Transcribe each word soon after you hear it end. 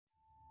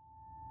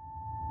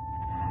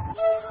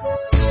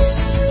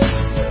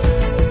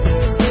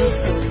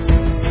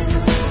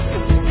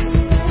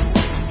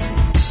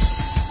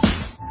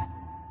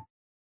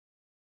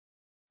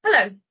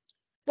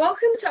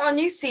Welcome to our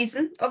new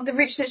season of the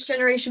Rich Next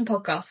Generation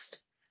podcast.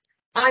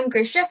 I'm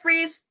Grace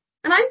Jeffries,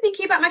 and I'm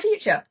thinking about my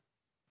future.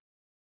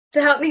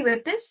 To help me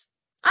with this,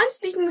 I'm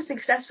speaking with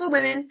successful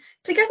women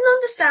to get an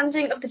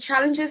understanding of the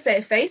challenges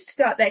they have faced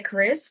throughout their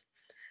careers,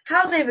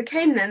 how they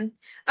overcame them,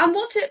 and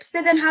what tips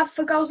they then have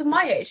for girls of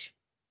my age.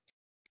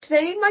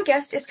 Today, my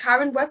guest is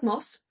Karen Webb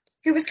Moss,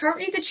 who is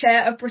currently the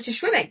chair of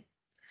British Swimming.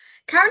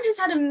 Karen has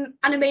had an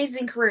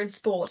amazing career in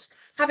sport,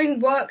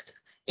 having worked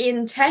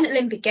in 10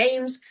 Olympic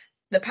Games,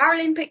 the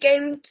Paralympic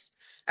Games,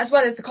 as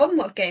well as the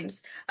Commonwealth Games.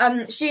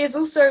 She has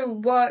also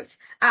worked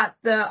at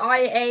the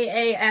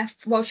IAAF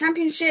World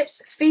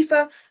Championships,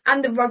 FIFA,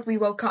 and the Rugby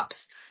World Cups.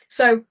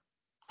 So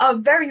a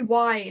very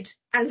wide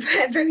and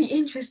very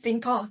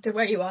interesting path to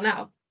where you are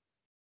now.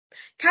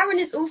 Karen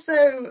is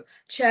also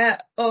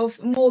chair of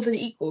More Than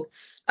Equal,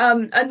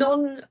 a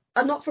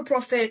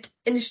not-for-profit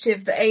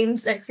initiative that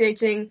aims at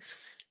creating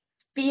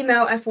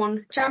female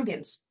F1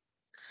 champions.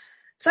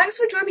 Thanks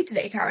for joining me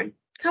today, Karen.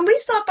 Can we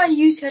start by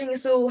you telling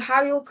us all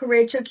how your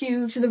career took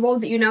you to the role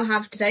that you now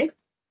have today?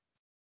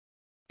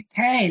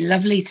 Okay,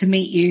 lovely to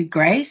meet you,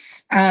 Grace,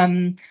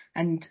 and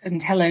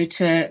hello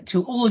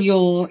to all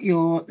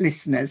your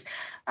listeners.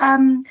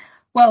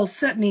 Well,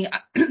 certainly,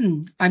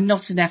 I'm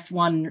not an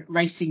F1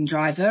 racing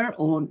driver,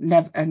 or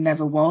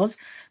never was,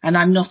 and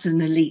I'm not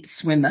an elite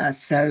swimmer.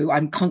 So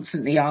I'm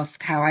constantly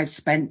asked how I've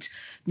spent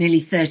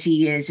nearly 30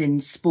 years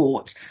in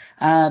sport.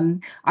 I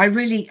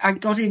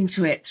got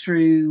into it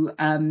through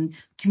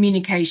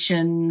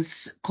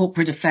communications,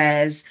 corporate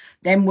affairs,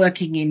 then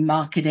working in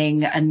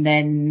marketing, and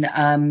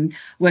then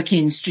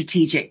working in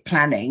strategic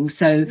planning.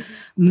 So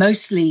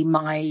mostly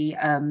my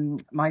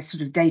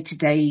sort of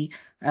day-to-day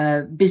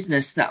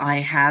business that I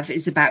have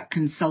is about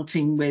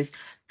consulting with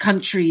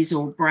countries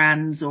or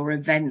brands or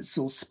events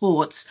or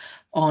sports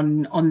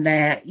on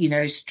their,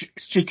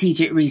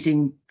 strategic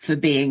reason for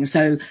being.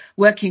 So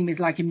working with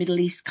like a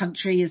Middle East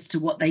country as to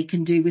what they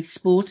can do with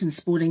sport and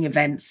sporting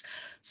events.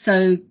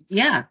 So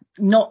yeah,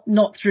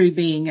 not through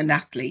being an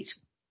athlete.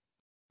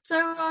 So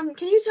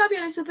can you tell me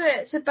a little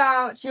bit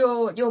about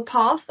your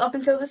path up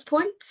until this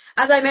point?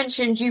 As I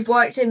mentioned, you've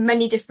worked in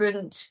many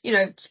different,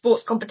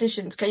 sports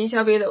competitions. Can you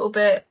tell me a little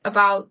bit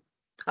about,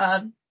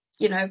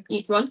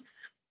 each one?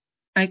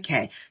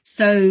 Okay.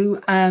 So,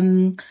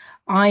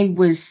 I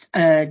was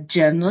a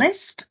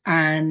journalist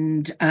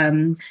and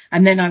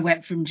then I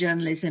went from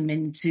journalism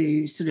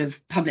into sort of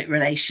public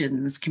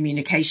relations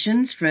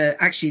communications for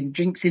actually the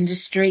drinks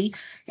industry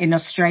in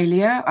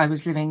Australia. I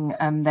was living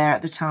there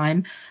at the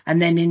time,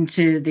 and then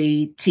into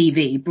the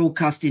TV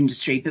broadcast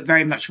industry, but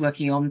very much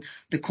working on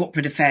the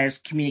corporate affairs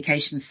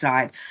communications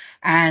side.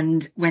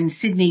 And when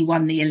Sydney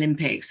won the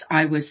Olympics,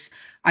 I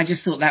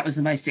just thought that was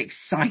the most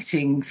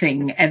exciting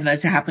thing ever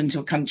to happen to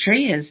a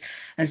country,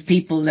 as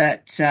people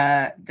that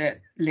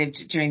lived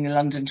during the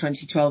London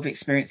 2012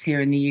 experience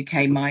here in the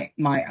UK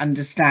might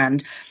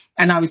understand.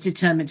 And I was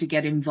determined to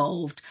get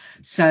involved.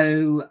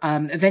 So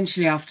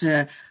eventually,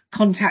 after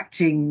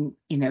contacting,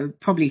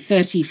 probably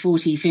 30,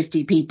 40,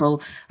 50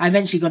 people, I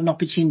eventually got an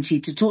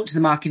opportunity to talk to the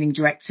marketing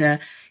director.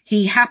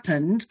 He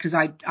happened, because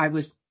I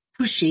was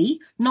pushy,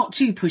 not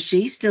too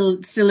pushy,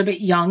 still a bit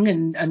young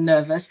and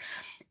nervous.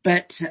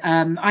 But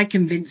I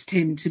convinced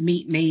him to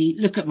meet me,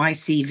 look at my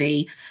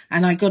CV,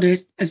 and I got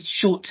a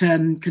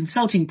short-term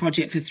consulting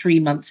project for 3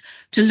 months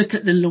to look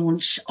at the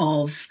launch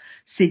of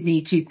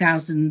Sydney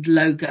 2000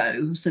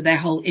 logo, so their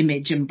whole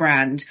image and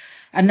brand.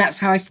 And that's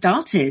how I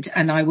started.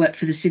 And I worked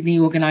for the Sydney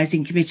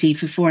Organising Committee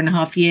for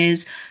 4.5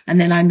 years.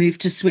 And then I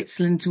moved to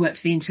Switzerland to work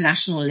for the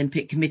International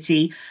Olympic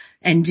Committee,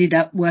 ended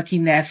up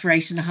working there for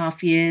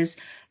 8.5 years,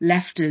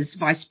 left as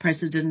Vice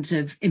President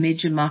of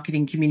Image and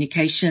Marketing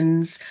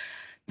Communications,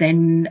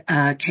 then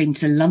came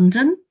to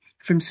London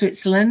from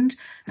Switzerland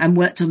and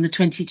worked on the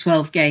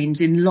 2012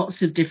 Games in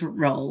lots of different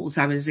roles.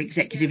 I was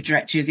executive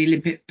director of the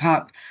Olympic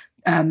Park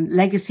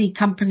Legacy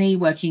Company,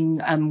 working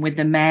with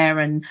the mayor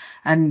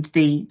and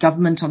the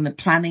government on the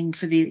planning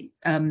for the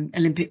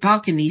Olympic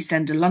Park in the East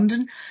End of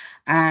London.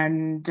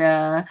 And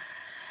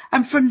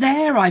from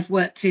there, I've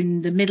worked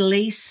in the Middle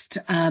East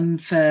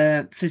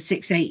for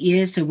 6-8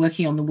 years, so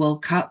working on the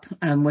World Cup,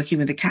 working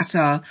with the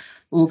Qatar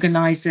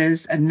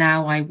organisers, and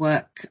now I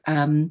work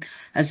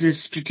as a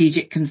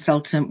strategic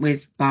consultant with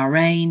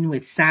Bahrain,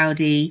 with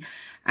Saudi,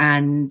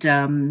 and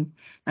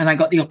I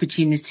got the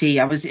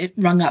opportunity. I was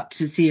rung up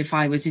to see if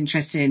I was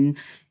interested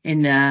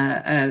in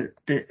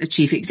the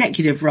chief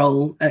executive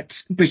role at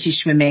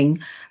British Swimming,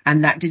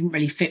 and that didn't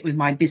really fit with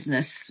my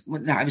business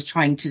that I was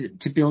trying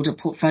to build a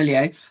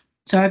portfolio.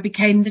 So I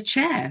became the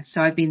chair.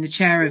 So I've been the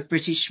chair of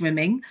British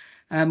Swimming,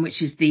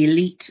 which is the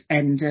elite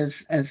end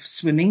of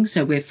swimming.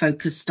 So we're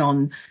focused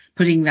on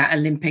putting that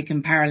Olympic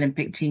and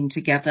Paralympic team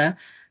together.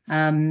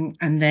 And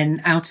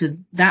then out of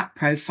that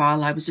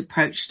profile, I was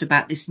approached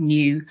about this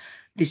new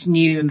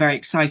and very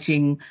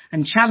exciting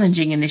and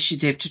challenging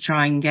initiative to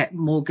try and get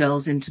more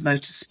girls into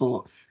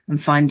motorsport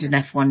and find an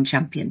F1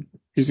 champion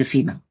who's a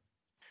female.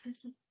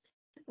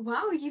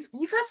 Wow, you've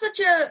had such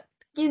a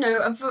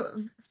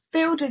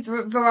filled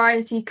with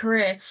variety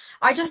career.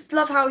 I just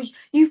love how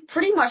you've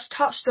pretty much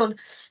touched on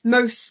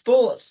most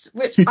sports,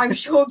 which I'm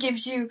sure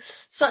gives you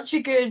such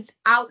a good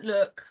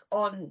outlook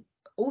on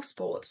all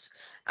sports.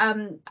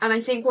 And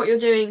I think what you're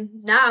doing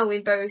now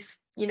in both,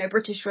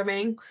 British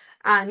swimming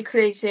and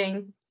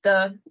creating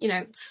the,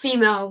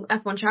 female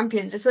F1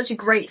 champions is such a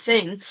great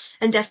thing,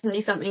 and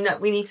definitely something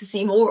that we need to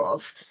see more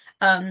of.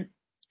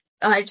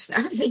 I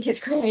think it's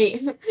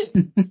great.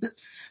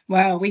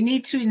 Well, we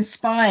need to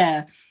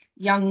inspire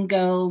young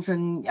girls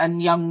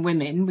and young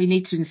women. We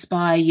need to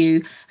inspire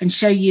you and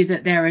show you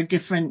that there are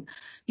different,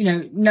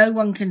 no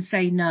one can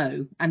say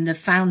no. And the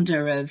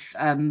founder of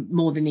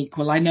More Than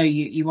Equal, I know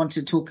you want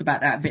to talk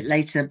about that a bit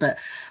later, but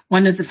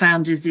one of the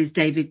founders is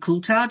David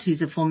Coulthard,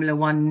 who's a Formula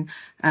One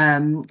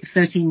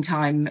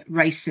 13-time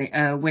race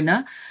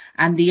winner.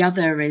 And the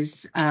other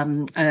is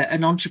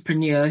an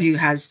entrepreneur who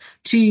has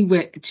two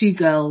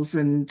girls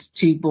and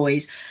two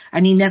boys.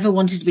 And he never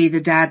wanted to be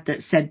the dad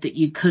that said that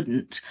you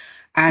couldn't.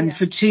 And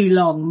for too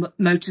long,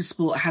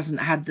 motorsport hasn't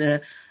had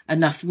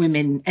enough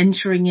women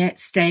entering it,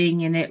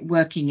 staying in it,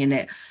 working in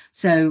it.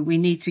 So we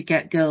need to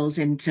get girls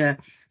into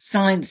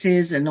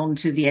sciences and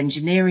onto the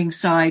engineering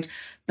side.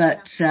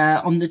 But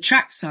on the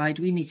track side,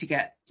 we need to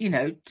get,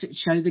 to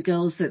show the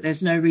girls that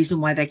there's no reason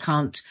why they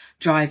can't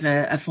drive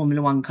a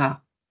Formula One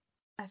car.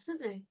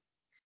 Definitely.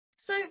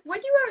 So when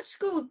you were at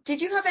school,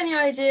 did you have any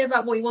idea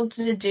about what you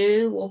wanted to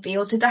do or be,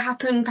 or did that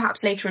happen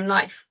perhaps later in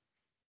life?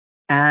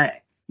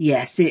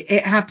 Yes,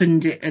 it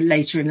happened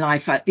later in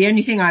life. The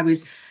only thing I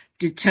was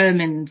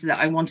determined that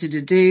I wanted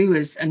to do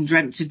and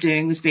dreamt of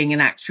doing was being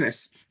an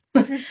actress.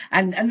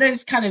 and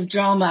those kind of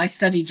drama, I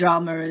studied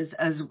drama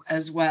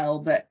as well,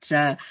 but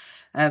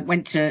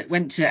went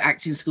to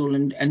acting school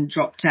and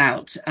dropped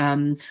out.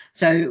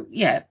 So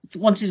yeah,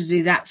 wanted to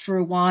do that for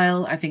a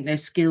while. I think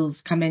those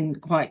skills come in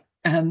quite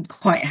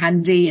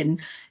handy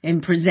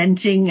in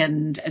presenting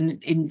and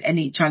in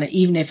any trying to,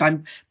 even if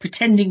I'm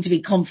pretending to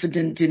be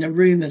confident in a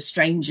room of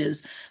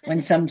strangers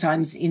when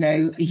sometimes,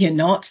 you're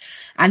not.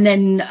 And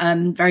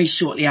then, very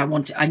shortly I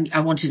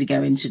wanted to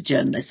go into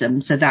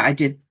journalism, so that I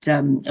did,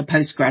 a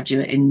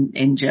postgraduate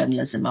in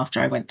journalism after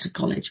I went to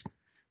college.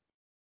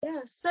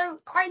 Yeah, so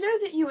I know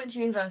that you went to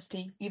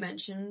university, you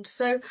mentioned.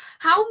 So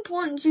how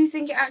important do you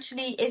think it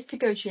actually is to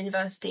go to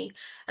university,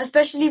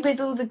 especially with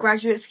all the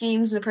graduate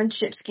schemes and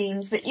apprenticeship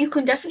schemes that you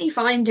can definitely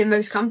find in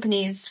most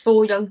companies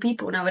for young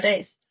people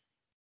nowadays?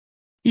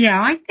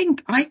 Yeah, I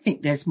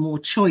think there's more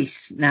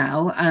choice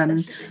now.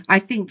 I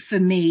think for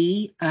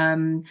me,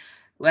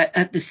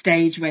 at the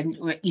stage when,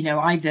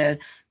 either,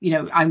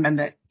 I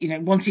remember,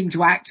 wanting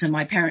to act, and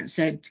my parents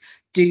said,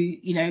 do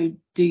your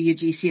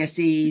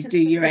GCSEs, do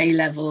your A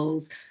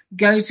levels,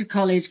 go to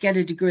college, get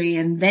a degree,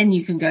 and then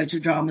you can go to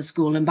drama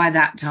school. And by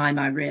that time,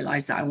 I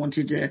realized that I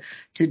wanted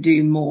to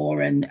do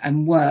more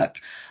and work.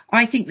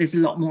 I think there's a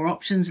lot more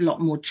options, a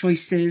lot more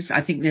choices.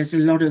 I think there's a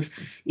lot of,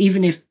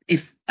 even if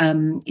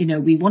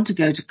we want to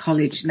go to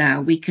college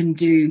now, we can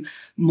do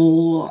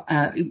more,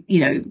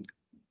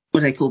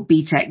 what they call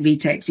BTEC,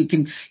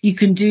 VTECs. You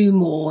can do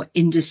more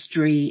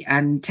industry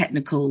and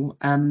technical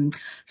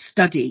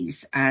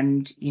studies,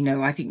 and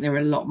I think there are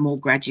a lot more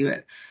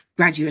graduate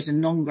and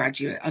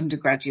non-graduate,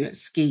 undergraduate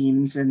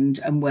schemes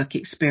and work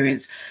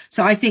experience.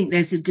 So I think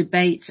there's a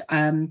debate.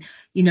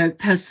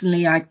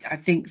 Personally, I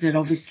think that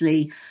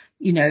obviously,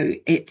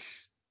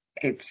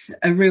 it's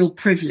a real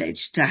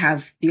privilege to have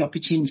the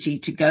opportunity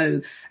to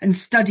go and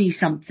study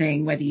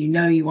something, whether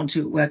you want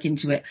to work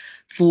into it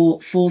for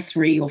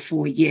 3 or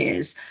 4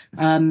 years.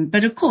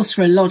 But of course,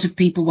 for a lot of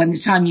people, when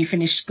the time you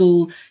finish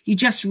school, you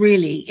just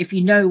really, if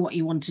you know what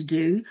you want to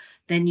do,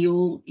 then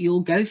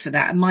you'll go for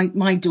that. And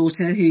my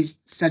daughter, who's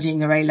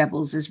studying her A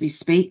levels as we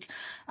speak,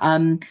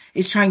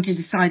 is trying to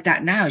decide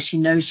that now. She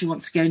knows she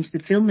wants to go into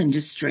the film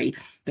industry,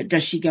 but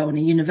does she go on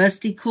a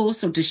university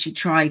course, or does she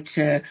try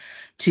to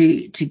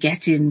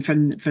get in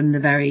from the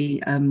very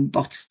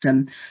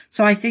bottom?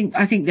 So I think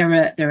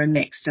they're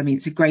mixed. I mean,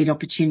 it's a great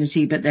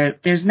opportunity, but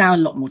there's now a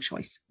lot more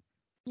choice.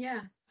 Yeah,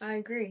 I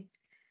agree.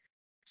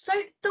 So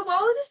the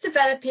world is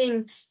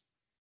developing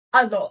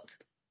a lot,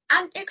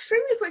 and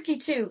extremely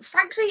quickly too.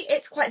 Frankly,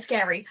 it's quite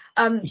scary.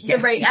 The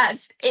rate as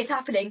it's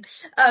happening.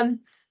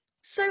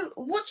 So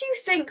what do you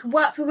think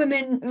work for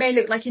women may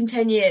look like in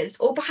 10 years,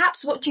 or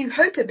perhaps what do you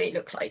hope it may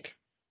look like?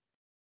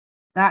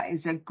 That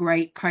is a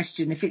great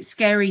question. If it's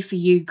scary for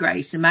you,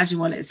 Grace, imagine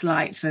what it's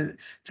like for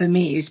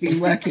me, who's been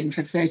working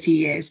for 30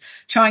 years,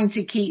 trying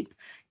to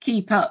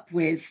keep up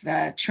with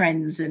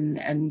trends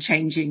and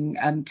changing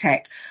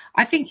tech.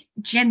 I think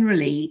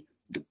generally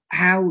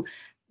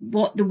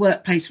what the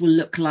workplace will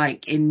look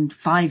like in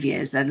 5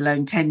 years, let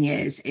alone 10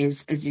 years,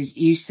 is, as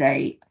you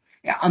say,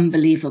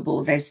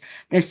 unbelievable. There's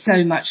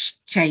so much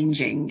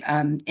changing,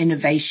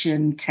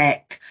 innovation,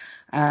 tech,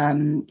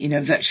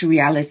 virtual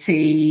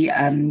reality,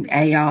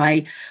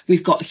 AI.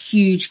 We've got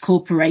huge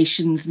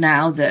corporations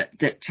now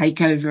that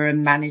take over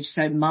and manage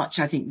so much.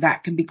 I think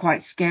that can be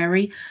quite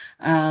scary.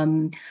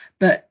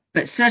 But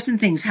but certain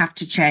things have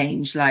to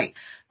change, like,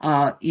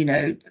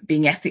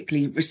 being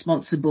ethically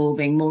responsible,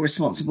 being more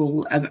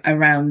responsible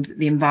around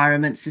the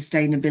environment,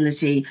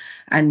 sustainability,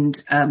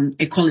 and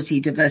equality,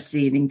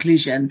 diversity, and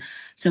inclusion.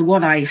 So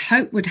what I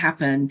hope would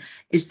happen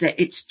is that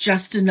it's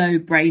just a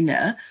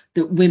no-brainer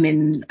that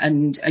women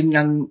and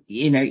young,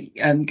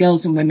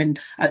 girls and women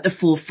are at the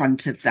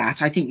forefront of that.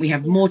 I think we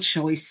have more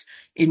choice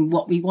in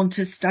what we want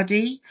to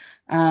study.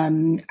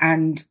 And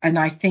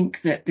I think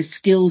that the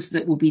skills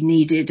that will be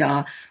needed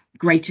are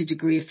greater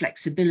degree of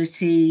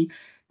flexibility,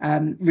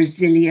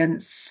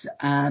 resilience.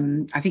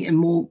 I think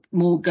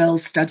more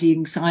girls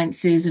studying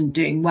sciences and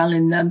doing well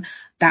in them,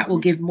 that will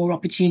give more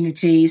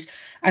opportunities.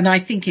 And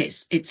I think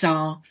it's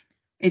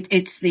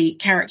the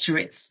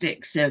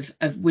characteristics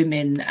of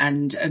women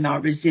and our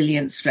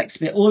resilience,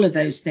 flexibility, all of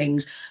those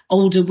things.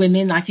 Older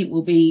women, I think,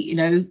 will be,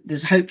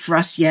 there's hope for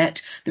us yet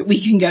that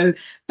we can go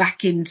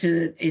back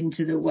into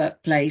the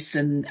workplace,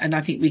 and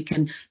I think we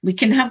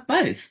can have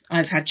both.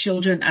 I've had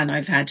children and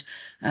I've had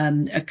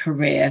a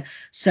career,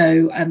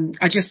 so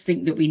I just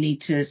think that we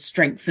need to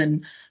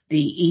strengthen the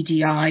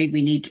EDI.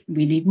 We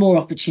need more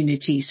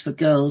opportunities for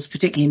girls,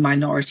 particularly in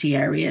minority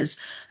areas,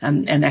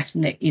 and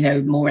ethnic,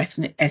 more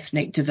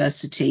ethnic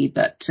diversity.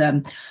 But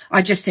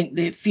I just think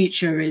the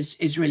future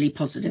is really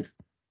positive.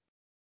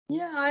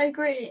 Yeah, I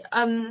agree.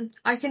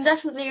 I can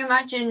definitely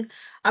imagine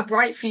a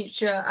bright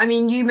future. I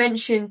mean, you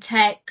mentioned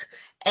tech,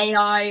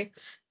 AI,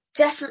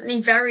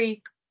 definitely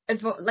very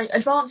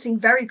advancing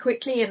very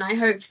quickly, and I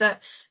hope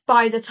that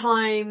by the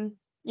time,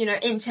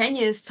 in 10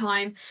 years'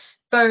 time,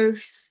 both,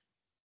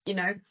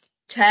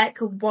 tech,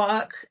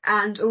 work,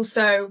 and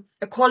also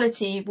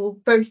equality will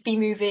both be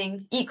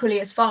moving equally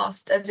as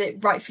fast as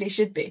it rightfully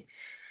should be.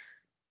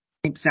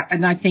 Exactly.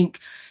 And I think,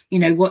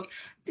 what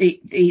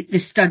the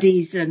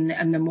studies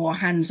and the more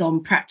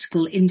hands-on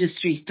practical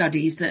industry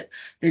studies that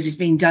is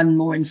being done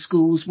more in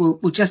schools will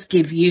just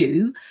give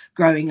you,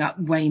 growing up,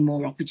 way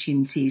more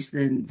opportunities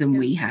than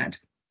we had,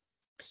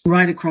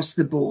 right across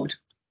the board.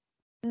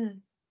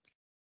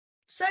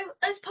 So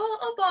as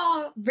part of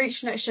our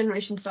Reach Next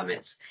Generation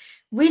summits,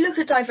 we look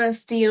at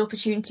diversity and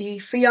opportunity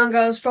for young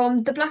girls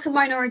from the Black and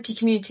minority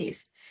communities.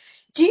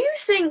 Do you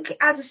think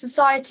as a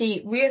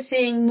society we are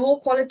seeing more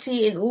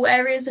quality in all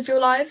areas of your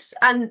lives,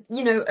 and,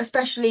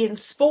 especially in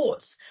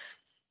sports?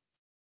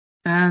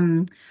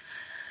 In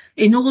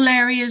all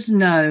areas,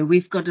 no.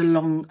 We've got a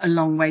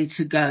long way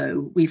to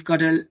go. We've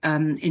got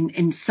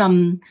in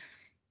some,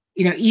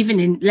 even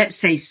in, let's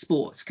say,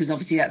 sports, because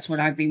obviously that's what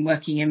I've been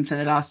working in for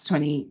the last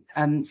 30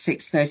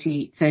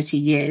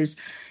 years.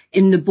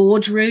 In the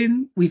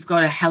boardroom, we've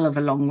got a hell of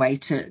a long way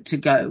to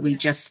go. We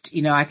just,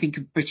 I think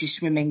of British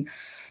swimming,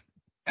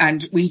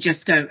 and we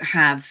just don't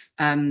have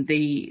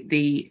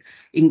the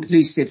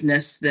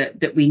inclusiveness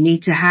that we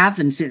need to have.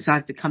 And since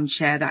I've become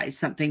chair, that is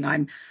something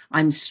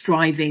I'm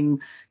striving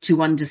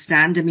to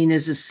understand. I mean,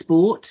 as a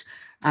sport,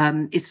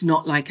 it's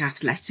not like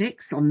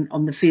athletics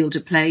on the field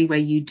of play, where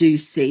you do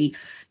see,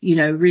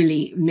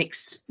 really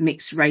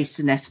mixed race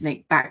and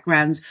ethnic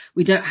backgrounds.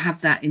 We don't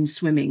have that in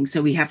swimming,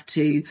 so we have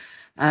to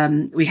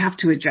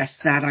address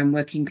that. I'm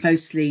working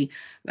closely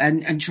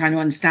and trying to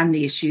understand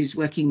the issues,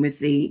 working with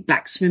the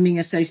Black Swimming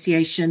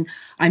Association.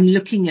 I'm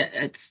looking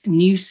at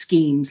new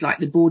schemes like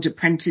the Board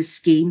Apprentice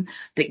scheme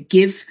that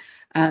give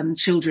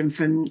children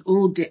from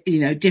all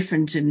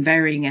different and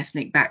varying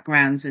ethnic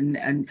backgrounds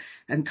and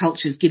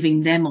cultures,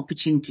 giving them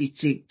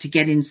opportunity to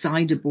get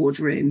inside a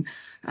boardroom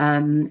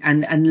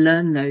and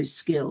learn those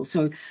skills.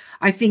 So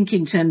I think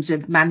in terms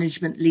of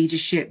management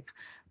leadership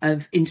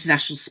of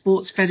international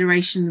sports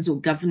federations or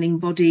governing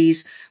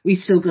bodies, we've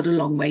still got a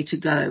long way to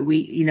go.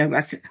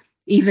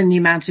 Even the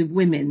amount of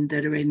women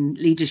that are in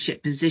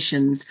leadership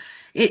positions,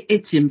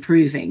 it's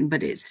improving,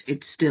 but it's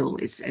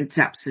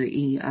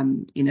absolutely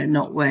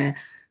not where,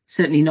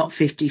 certainly not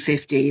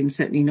 50-50, and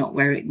certainly not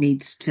where it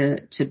needs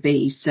to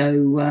be.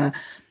 So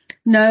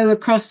no,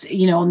 across,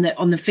 on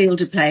the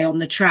field of play, on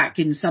the track,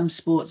 in some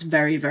sports,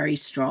 very, very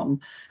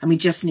strong. And we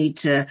just need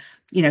to,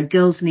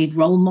 girls need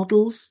role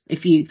models.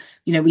 If we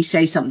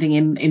say something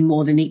in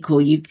More Than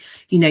Equal,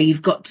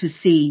 you've got to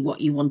see what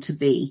you want to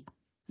be.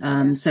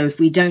 So if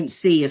we don't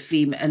see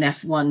an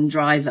F1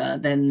 driver,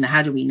 then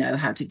how do we know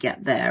how to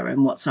get there,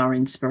 and what's our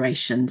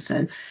inspiration?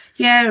 So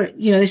yeah,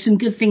 there's some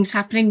good things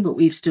happening, but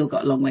we've still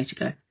got a long way to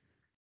go.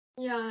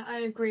 Yeah,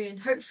 I agree. And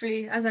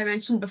hopefully, as I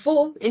mentioned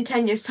before, in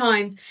 10 years'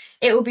 time,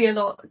 it will be a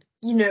lot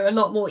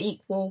more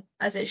equal,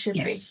 as it should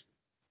be.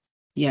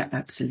 Yeah,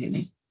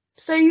 absolutely.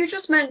 So you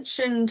just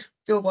mentioned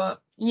your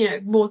work,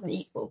 More Than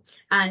Equal,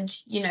 and,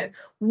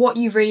 what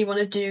you really want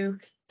to do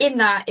in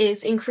that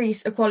is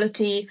increase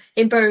equality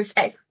in both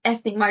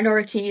ethnic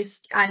minorities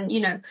and,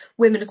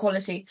 women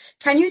equality.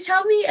 Can you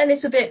tell me a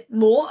little bit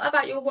more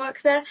about your work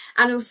there,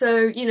 and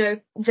also,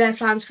 their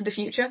plans for the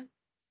future?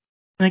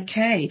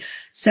 Okay,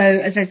 so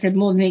as I said,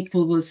 More Than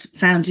Equal was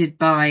founded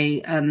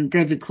by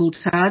David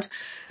Coulthard.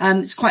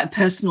 It's quite a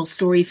personal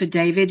story for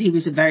David. He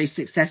was a very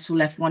successful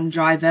F1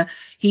 driver.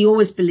 He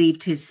always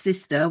believed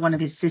one of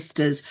his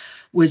sisters,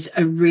 was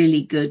a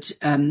really good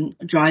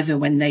driver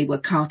when they were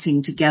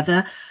karting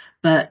together.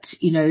 but,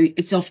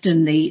 it's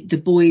often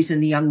the boys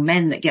and the young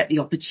men that get the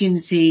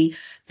opportunity,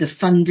 the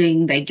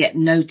funding, they get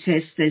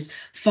noticed. There's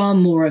far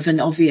more of an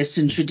obvious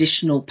and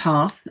traditional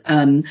path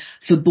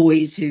for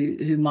boys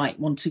who might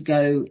want to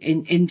go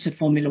into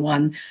Formula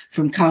One,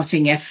 from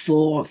karting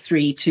F4,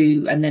 3,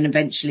 2, and then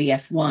eventually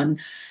F1.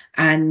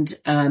 And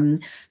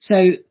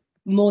so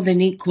more than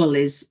equal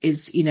is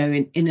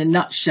in a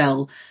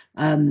nutshell,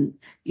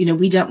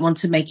 we don't want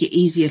to make it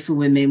easier for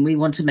women. We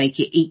want to make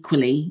it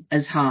equally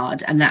as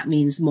hard. And that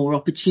means more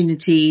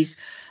opportunities.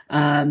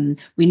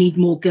 We need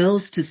more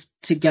girls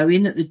to go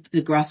in at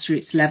the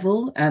grassroots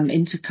level,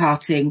 into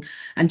karting,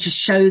 and to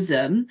show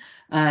them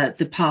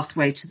the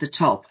pathway to the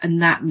top.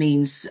 And that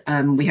means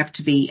we have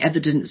to be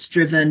evidence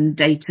driven,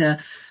 data.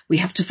 We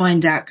have to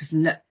find out, because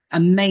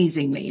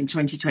amazingly in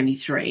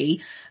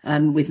 2023,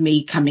 with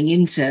me coming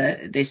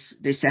into this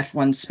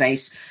F1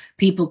 space,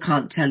 people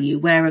can't tell you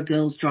where are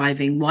girls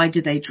driving, why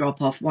do they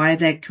drop off, why are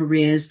their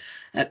careers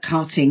at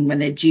karting when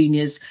they're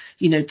juniors,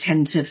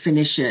 tend to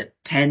finish at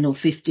 10 or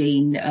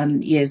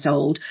 15 years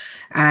old.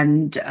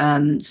 And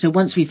so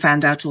once we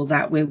found out all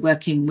that, we're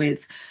working with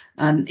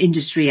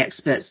industry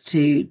experts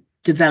to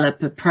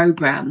develop a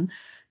program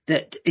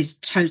that is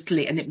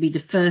totally, and it'd be the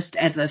first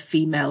ever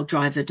female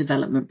driver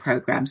development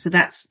program. So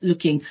that's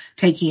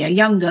taking a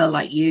young girl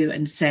like you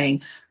and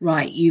saying,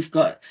 right, you've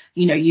got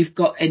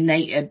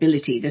innate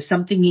ability. There's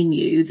something in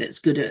you that's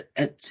good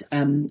at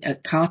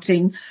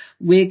karting.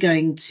 We're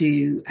going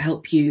to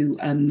help you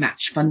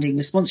match funding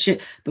with sponsorship,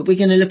 but we're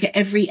going to look at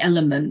every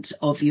element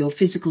of your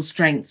physical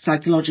strength,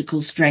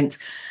 psychological strength,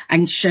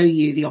 and show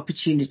you the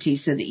opportunity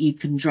so that you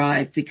can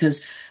drive. Because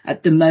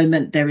at the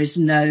moment there is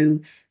no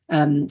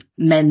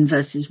men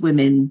versus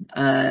women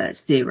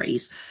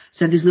series.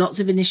 So there's lots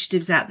of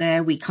initiatives out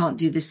there. We can't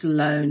do this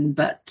alone,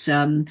 but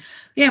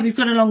we've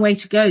got a long way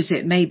to go. So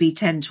it may be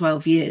 10,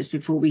 12 years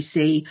before we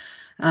see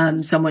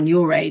someone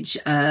your age,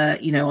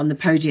 on the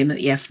podium at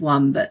the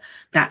F1, but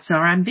that's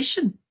our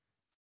ambition.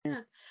 Yeah.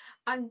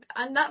 And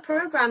that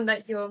program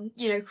that you're,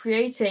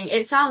 creating,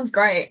 it sounds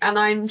great. And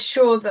I'm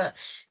sure that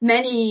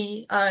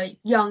many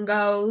young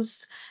girls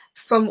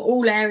from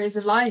all areas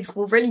of life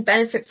will really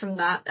benefit from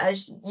that.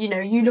 As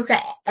you look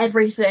at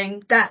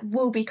everything that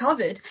will be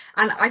covered,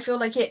 and I feel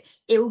like it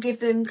will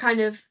give them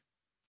kind of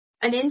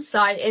an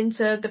insight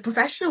into the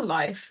professional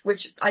life,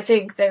 which I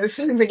think they would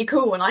find really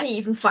cool, and I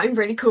even find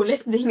really cool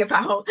listening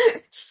about.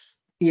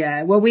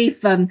 Yeah, well,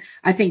 we've,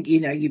 I think,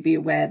 you'd be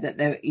aware that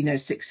the,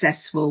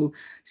 successful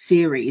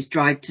series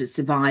Drive to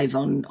Survive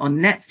on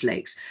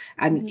Netflix.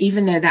 And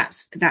even though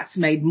that's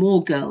made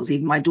more girls,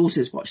 even my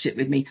daughter's watched it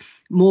with me,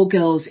 more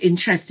girls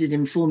interested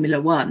in Formula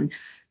One.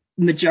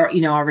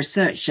 Our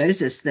research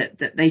shows us that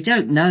they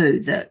don't know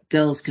that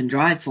girls can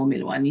drive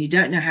Formula One. You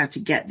don't know how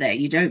to get there.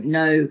 You don't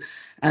know.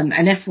 And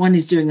F1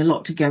 is doing a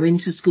lot to go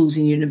into schools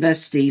and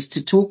universities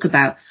to talk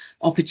about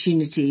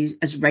opportunities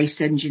as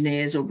race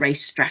engineers or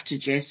race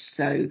strategists.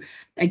 So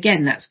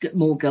again, that's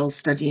more girls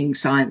studying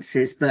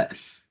sciences. But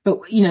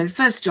the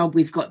first job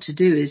we've got to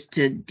do is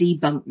to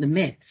debunk the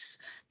myths.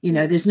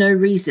 There's no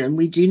reason,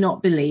 we do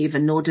not believe,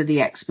 and nor do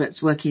the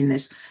experts working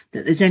this,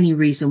 that there's any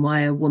reason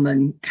why a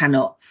woman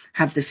cannot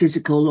have the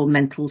physical or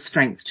mental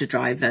strength to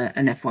drive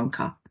an F1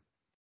 car.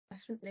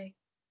 Definitely.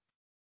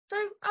 So,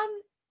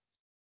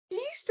 do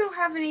you still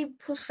have any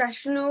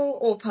professional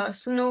or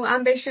personal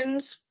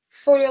ambitions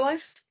for your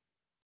life?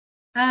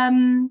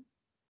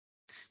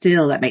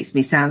 Still, that makes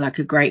me sound like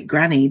a great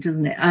granny,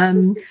 doesn't it?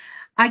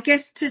 I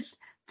guess to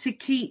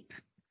keep.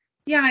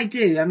 Yeah, I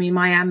do. I mean,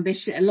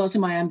 a lot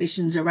of my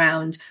ambitions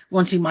around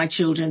wanting my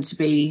children to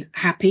be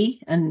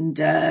happy and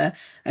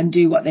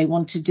do what they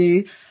want to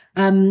do.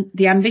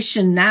 The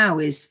ambition now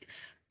is,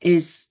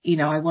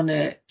 I want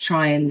to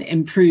try and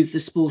improve the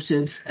sport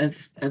of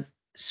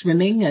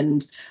swimming,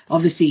 and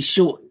obviously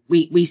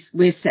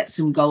we've set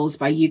some goals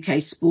by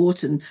UK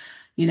Sport, and,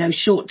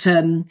 short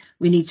term,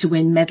 we need to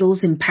win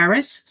medals in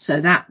Paris. So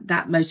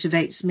that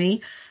motivates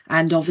me.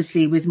 And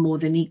obviously with more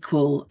than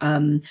equal,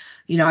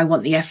 I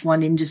want the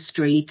F1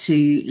 industry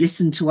to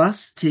listen to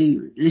us,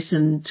 to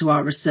listen to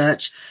our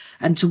research,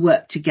 and to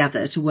work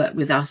together, to work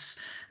with us.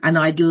 And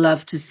I'd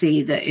love to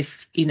see that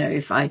in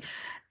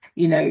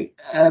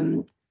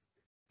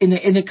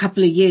a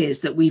couple of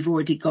years that we've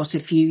already got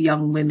a few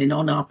young women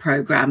on our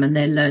program and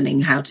they're learning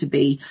how to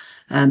be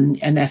an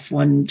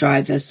F1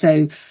 driver.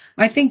 So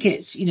I think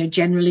it's,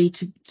 generally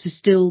to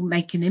still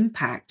make an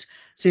impact.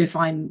 So if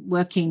I'm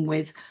working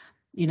with,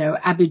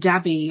 Abu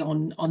Dhabi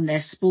on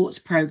their sports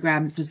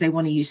program because they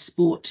want to use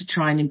sport to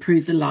try and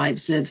improve the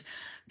lives of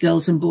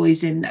girls and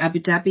boys in Abu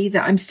Dhabi,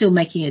 that I'm still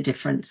making a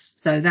difference.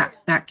 So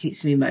that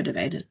keeps me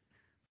motivated.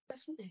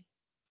 Definitely.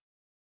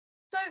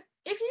 So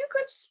if you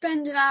could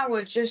spend an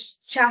hour just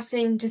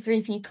chatting to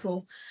three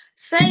people,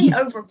 say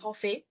over a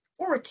coffee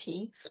or a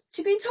tea,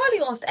 to be entirely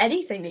honest,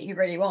 anything that you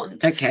really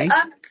want. Okay.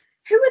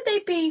 Who would they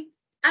be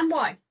and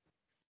why?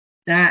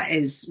 That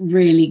is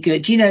really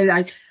good.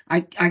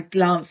 I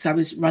glanced, I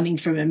was running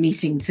from a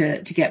meeting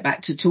to get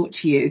back to talk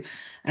to you,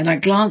 and I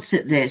glanced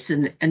at this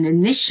and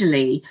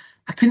initially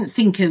I couldn't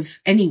think of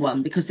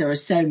anyone because there are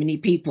so many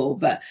people,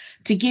 but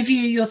to give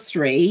you your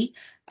three,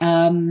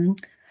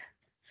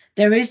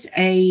 there is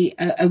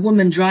a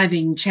woman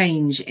driving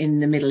change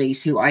in the Middle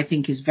East who I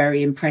think is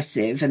very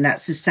impressive, and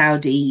that's a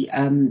Saudi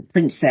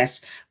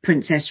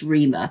Princess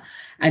Rima.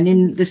 And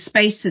in the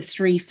space of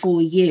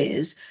 3-4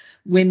 years,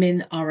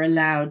 women are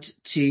allowed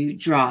to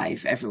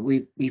drive.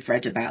 We've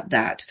read about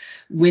that.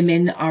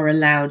 Women are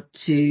allowed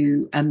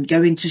to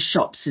go into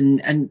shops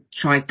and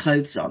try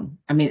clothes on.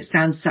 I mean, it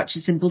sounds such a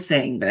simple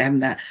thing,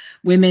 but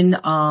women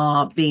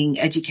are being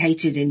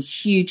educated in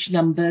huge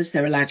numbers.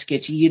 They're allowed to go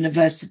to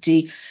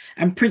university.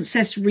 And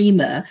Princess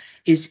Rima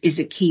is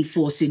a key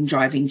force in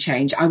driving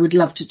change. I would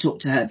love to talk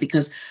to her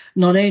because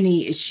not only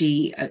is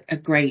she a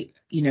great,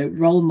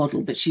 role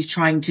model, but she's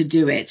trying to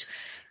do it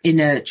in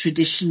a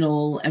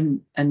traditional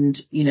and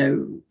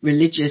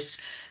religious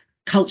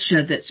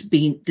culture that's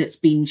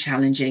been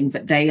challenging,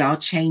 but they are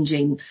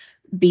changing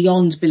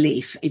beyond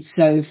belief. It's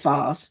so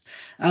fast.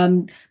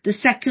 The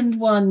second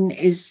one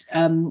is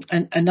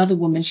another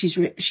woman.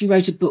 She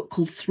wrote a book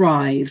called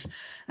Thrive,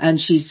 and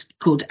she's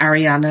called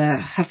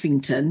Arianna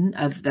Huffington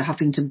of the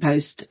Huffington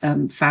Post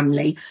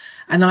family.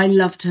 And I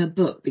loved her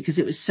book because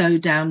it was so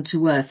down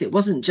to earth. It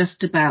wasn't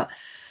just about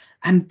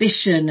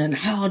ambition and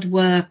hard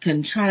work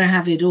and trying to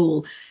have it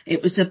all.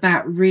 It was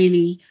about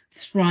really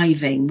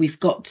thriving. We've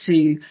got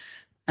to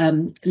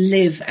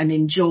live and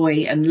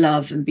enjoy and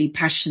love and be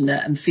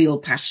passionate and feel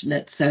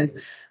passionate. So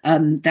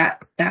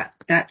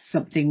that's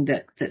something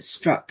that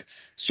struck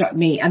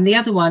me. And the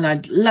other one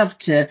I'd love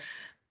to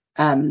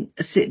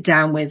sit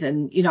down with,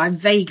 and I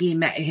vaguely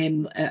met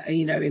him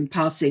in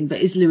passing,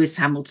 but is Lewis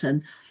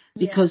Hamilton,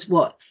 because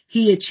what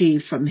he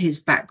achieved from his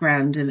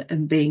background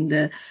and being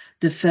the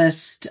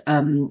first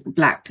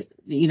black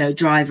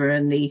driver,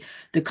 and the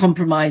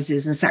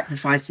compromises and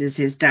sacrifices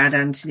his dad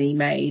Anthony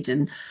made,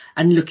 and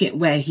look at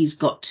where he's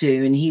got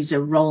to, and he's a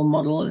role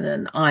model and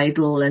an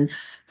idol,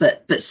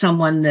 but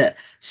someone that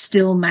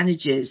still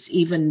manages,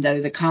 even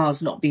though the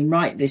car's not been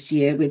right this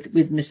year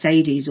with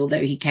Mercedes,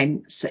 although he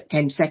came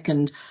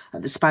second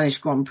at the Spanish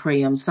Grand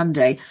Prix on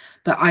Sunday.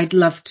 But I'd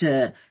love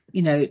to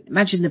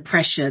imagine the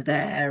pressure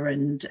there,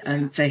 and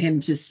for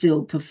him to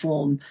still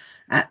perform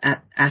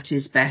at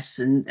his best,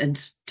 and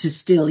to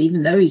still,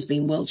 even though he's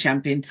been world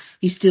champion,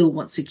 he still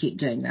wants to keep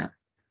doing that.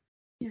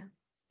 Yeah.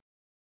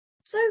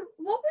 So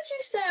what would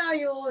you say are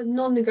your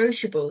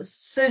non-negotiables?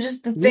 So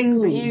just the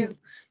things that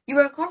you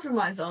won't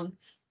compromise on,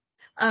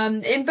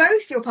 in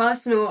both your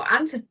personal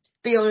and, to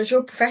be honest,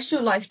 your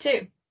professional life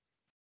too.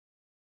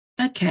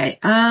 Okay.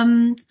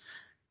 I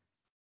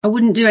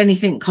wouldn't do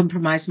anything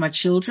compromise my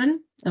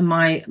children and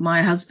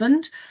my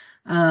husband,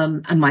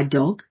 and my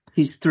dog,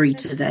 who's 3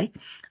 today.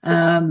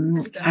 But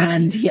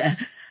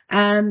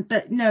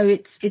no,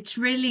 it's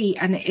really,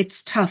 and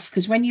it's tough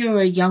because when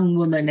you're a young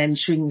woman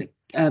entering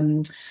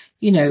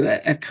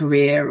a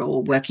career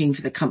or working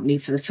for the company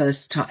for the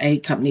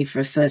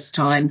first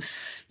time,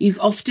 you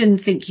often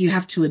think you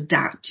have to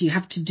adapt, you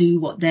have to do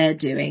what they're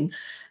doing.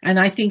 And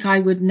I think I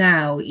would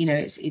now,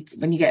 it's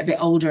when you get a bit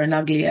older and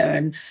uglier,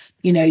 and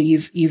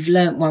you've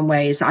learnt one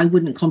way, is I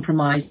wouldn't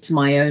compromise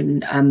my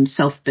own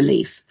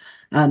self-belief.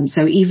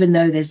 So even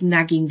though there's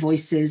nagging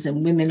voices,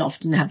 and women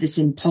often have this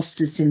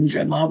imposter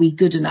syndrome, are we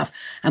good enough?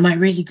 Am I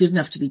really good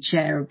enough to be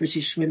chair of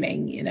British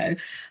Swimming?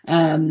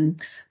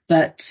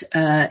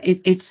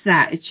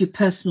 It's your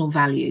personal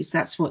values.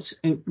 That's what's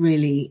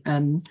really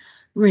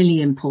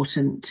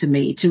important to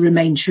me, to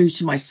remain true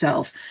to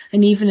myself.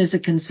 And even as a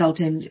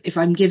consultant, if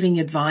I'm giving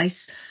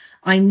advice,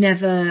 I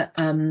never,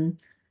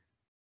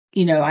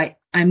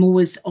 I'm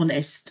always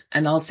honest,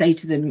 and I'll say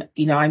to them,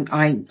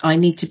 I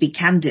need to be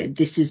candid.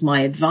 This is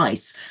my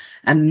advice.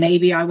 And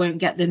maybe I won't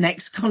get the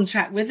next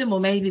contract with them,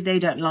 or maybe they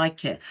don't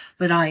like it,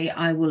 but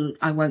I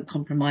won't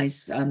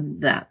compromise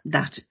that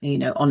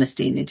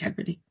honesty and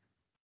integrity.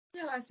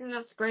 Yeah, I think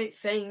that's a great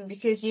thing,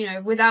 because,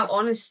 without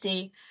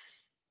honesty,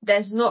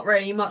 there's not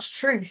really much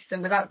truth,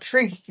 and without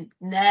truth, you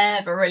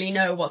never really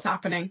know what's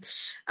happening.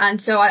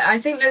 And so I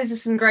think those are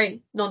some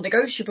great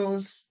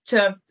non-negotiables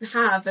to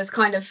have as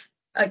kind of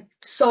a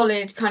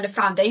solid kind of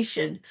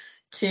foundation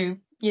to,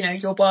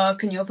 your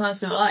work and your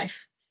personal life.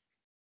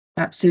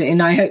 Absolutely.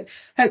 And I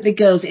hope the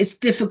girls, it's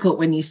difficult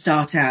when you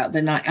start out,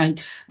 but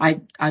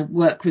I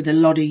work with a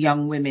lot of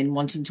young women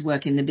wanting to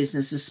work in the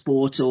business of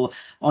sport or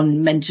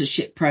on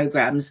mentorship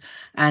programs.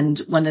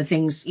 And one of the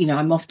things,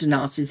 I'm often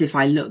asked is, if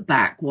I look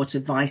back, what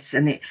advice?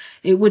 And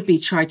it would be,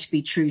 try to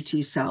be true to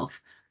yourself.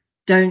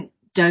 Don't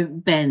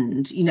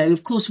bend.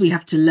 Of course we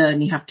have to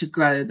learn, you have to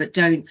grow, but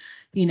don't,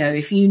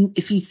 if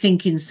you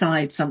think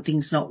inside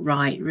something's not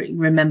right,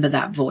 remember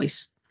that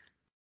voice.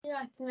 Yeah,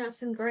 I think that's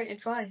some great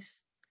advice.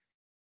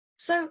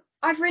 So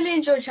I've really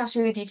enjoyed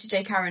chatting with you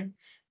today, Karen.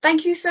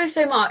 Thank you so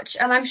much.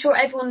 And I'm sure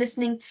everyone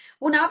listening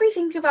will now be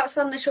thinking about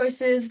some of the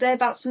choices they're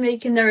about to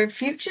make in their own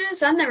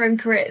futures and their own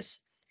careers.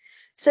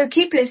 So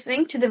keep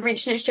listening to the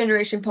Reach Next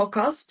Generation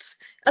podcasts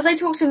as I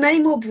talk to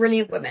many more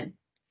brilliant women.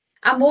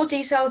 And more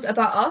details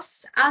about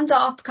us and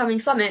our upcoming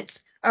summits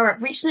are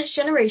at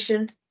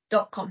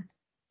reachnextgeneration.com.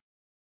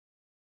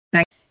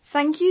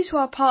 Thank you to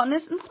our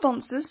partners and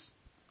sponsors,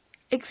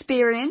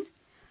 Experian,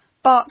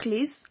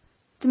 Barclays,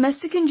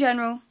 Domestic in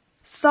General,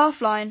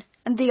 Staffline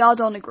and the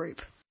Ardonna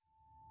Group.